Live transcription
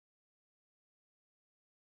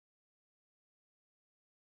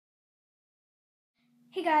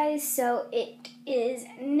Hey guys, so it is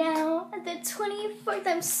now the 24th.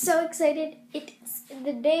 I'm so excited. It's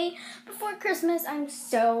the day before Christmas. I'm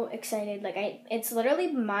so excited. It's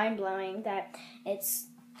literally mind-blowing that it's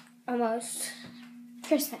almost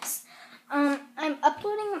Christmas. I'm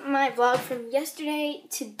uploading my vlog from yesterday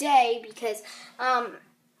today because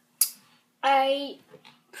I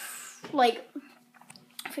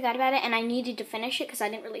forgot about it and I needed to finish it because I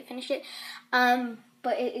didn't really finish it.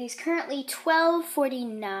 But it is currently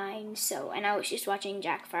 12:49, and I was just watching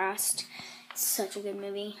Jack Frost. It's such a good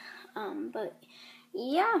movie. But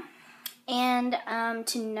yeah. And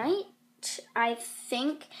tonight I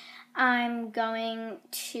think I'm going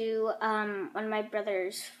to one of my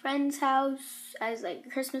brother's friend's house as a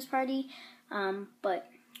Christmas party. But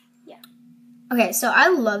yeah. Okay, so I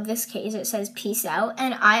love this case. It says peace out,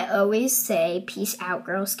 and I always say peace out,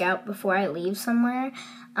 Girl Scout, before I leave somewhere.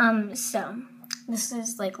 So this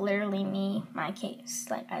is literally my case.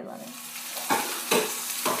 I love it.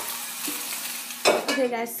 Okay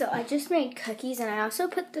guys, so I just made cookies, and I also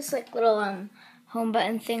put this little home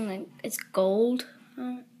button thing, it's gold.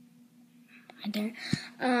 Right there.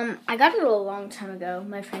 I got it a long time ago.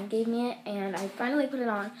 My friend gave me it, and I finally put it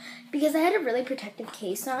on because I had a really protective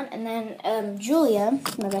case on. And then Julia,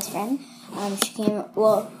 my best friend, she came.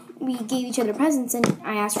 Well, we gave each other presents, and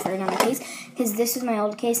I asked for another case because this is my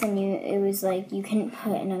old case, and it was you couldn't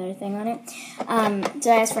put another thing on it.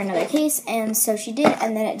 So I asked for another case, and so she did,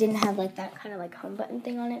 and then it didn't have that kind of home button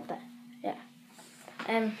thing on it, but yeah.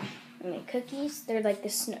 I made cookies. They're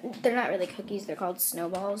they're not really cookies. They're called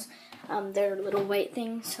snowballs. They're little white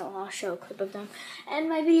things, so I'll show a clip of them. And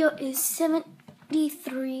my video is 73%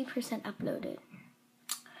 uploaded.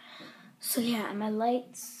 So yeah, and my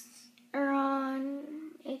lights are on.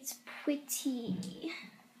 It's pretty.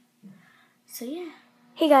 So yeah.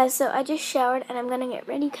 Hey guys, so I just showered and I'm gonna get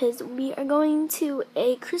ready because we are going to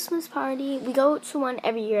a Christmas party. We go to one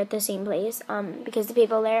every year at the same place because the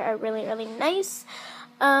people there are really, really nice.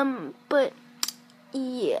 But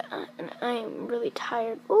yeah, and I'm really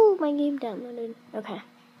tired. Oh, my game downloaded. Okay,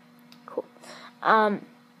 cool.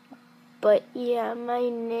 But yeah, my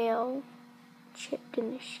nail chipped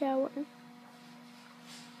in the shower.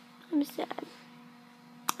 I'm sad.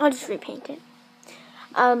 I'll just repaint it.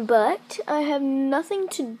 But I have nothing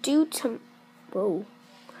to do Whoa.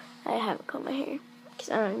 I haven't combed my hair because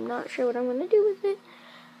I'm not sure what I'm gonna do with it.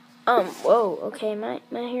 Whoa, okay, my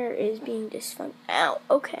hair is being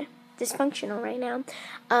dysfunctional right now.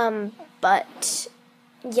 But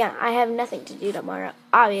yeah, I have nothing to do tomorrow,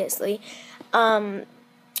 obviously. But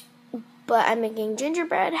I'm making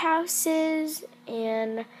gingerbread houses,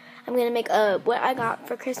 and I'm gonna make a what I got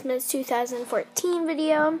for Christmas 2014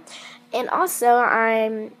 video. And also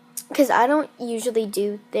because I don't usually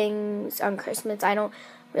do things on Christmas. I don't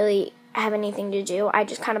really have anything to do. I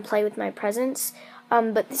just kind of play with my presents.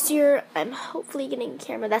 But this year, I'm hopefully getting a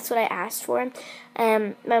camera. That's what I asked for.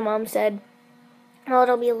 My mom said, well,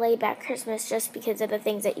 it'll be a laid-back Christmas just because of the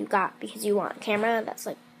things that you got, because you want a camera. That's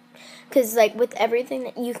because with everything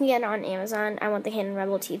that you can get on Amazon, I want the Canon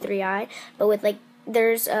Rebel T3i, but with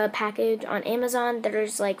there's a package on Amazon,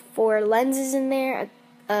 there's 4 lenses in there,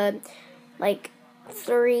 3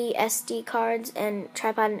 SD cards, and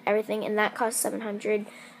tripod and everything, and that costs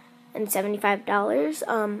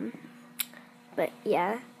 $775. But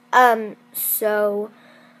yeah, so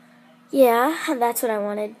yeah, that's what I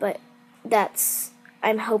wanted, but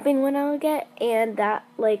I'm hoping what I'll get, and that,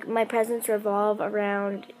 my presents revolve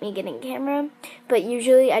around me getting a camera, but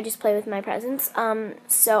usually I just play with my presents,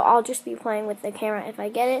 so I'll just be playing with the camera if I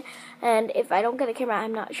get it, and if I don't get a camera,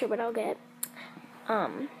 I'm not sure what I'll get,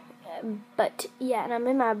 but yeah, and I'm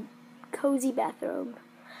in my cozy bathrobe.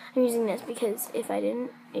 I'm using this because if I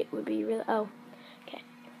didn't, it would be really,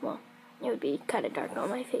 it would be kind of dark on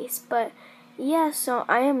my face, but yeah, so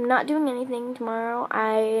I am not doing anything tomorrow,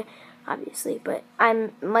 but I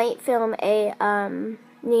might film a,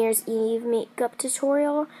 New Year's Eve makeup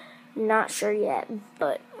tutorial, not sure yet,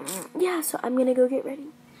 but yeah, so I'm gonna go get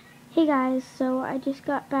ready. Hey guys, so I just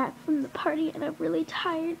got back from the party, and I'm really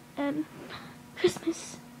tired, and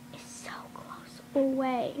Christmas is so close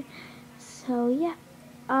away, so yeah,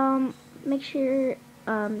 make sure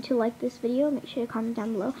to like this video, make sure to comment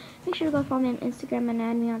down below, make sure to go follow me on Instagram and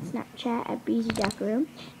add me on Snapchat at breezy.guru,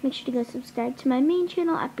 make sure to go subscribe to my main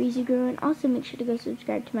channel at breezy.guru, and also make sure to go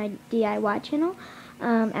subscribe to my DIY channel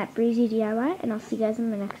at breezy DIY, and I'll see you guys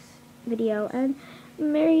in the next video, and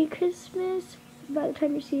Merry Christmas. By the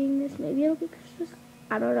time you're seeing this, maybe it'll be Christmas,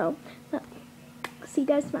 I don't know, but see you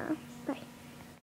guys tomorrow.